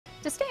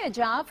To stay in a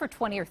job for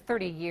 20 or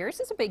 30 years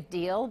is a big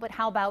deal, but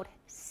how about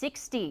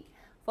 60?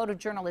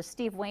 Photojournalist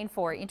Steve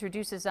Wainfor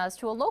introduces us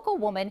to a local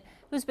woman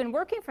who's been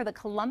working for the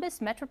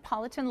Columbus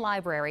Metropolitan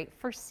Library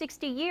for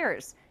 60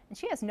 years, and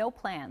she has no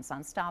plans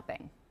on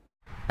stopping.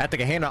 At the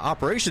Gahanna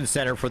Operations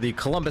Center for the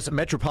Columbus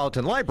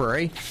Metropolitan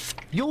Library,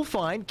 you'll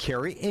find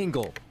Carrie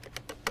Engel.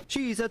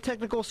 She's a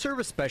technical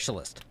service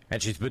specialist,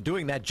 and she's been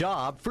doing that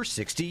job for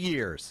 60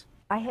 years.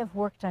 I have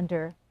worked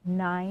under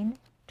 9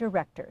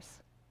 directors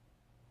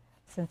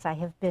since I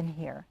have been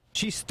here.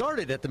 She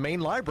started at the main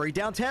library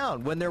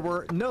downtown when there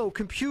were no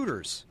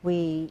computers.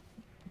 We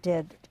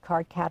did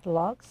card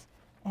catalogs,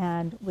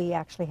 and we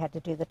actually had to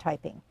do the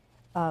typing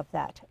of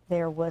that.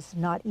 There was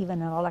not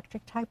even an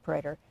electric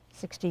typewriter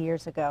 60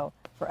 years ago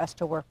for us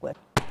to work with.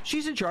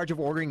 She's in charge of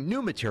ordering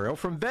new material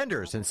from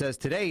vendors and says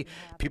today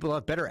people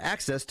have better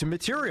access to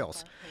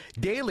materials.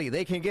 Daily,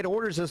 they can get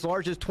orders as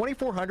large as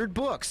 2,400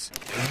 books.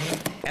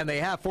 And they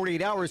have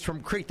 48 hours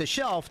from crate to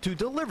shelf to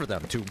deliver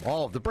them to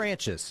all of the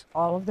branches.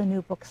 All of the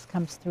new books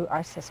comes through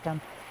our system,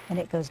 and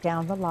it goes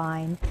down the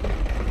line,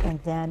 and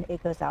then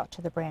it goes out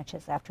to the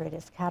branches after it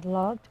is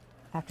cataloged,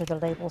 after the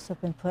labels have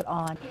been put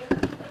on,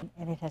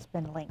 and it has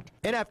been linked.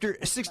 And after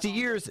 60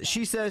 years,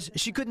 she says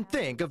she couldn't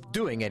think of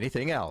doing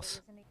anything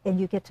else. And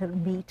you get to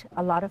meet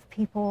a lot of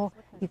people,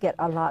 you get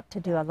to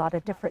do a lot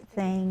of different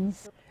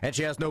things. And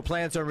she has no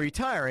plans on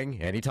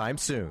retiring anytime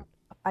soon.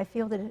 I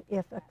feel that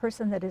if a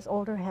person that is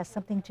older has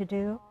something to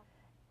do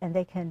and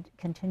they can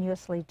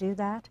continuously do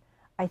that,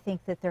 I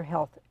think that their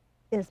health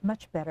is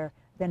much better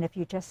than if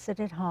you just sit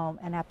at home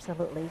and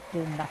absolutely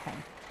do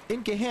nothing.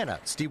 In Gahanna,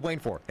 Steve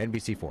Wainfor,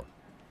 NBC4.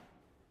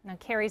 Now,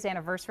 Carrie's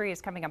anniversary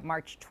is coming up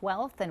March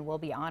 12th and will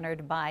be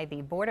honored by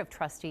the Board of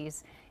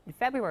Trustees in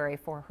February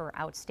for her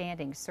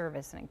outstanding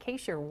service. And in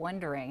case you're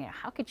wondering,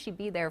 how could she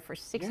be there for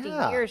 60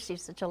 years?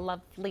 She's such a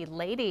lovely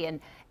lady, and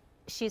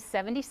she's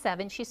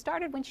 77. She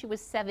started when she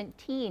was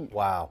 17.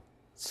 Wow.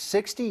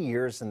 60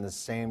 years in the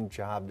same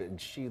job,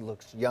 and she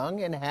looks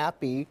young and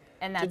happy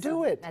to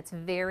do it. That's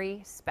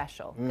very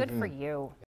special. Good for you.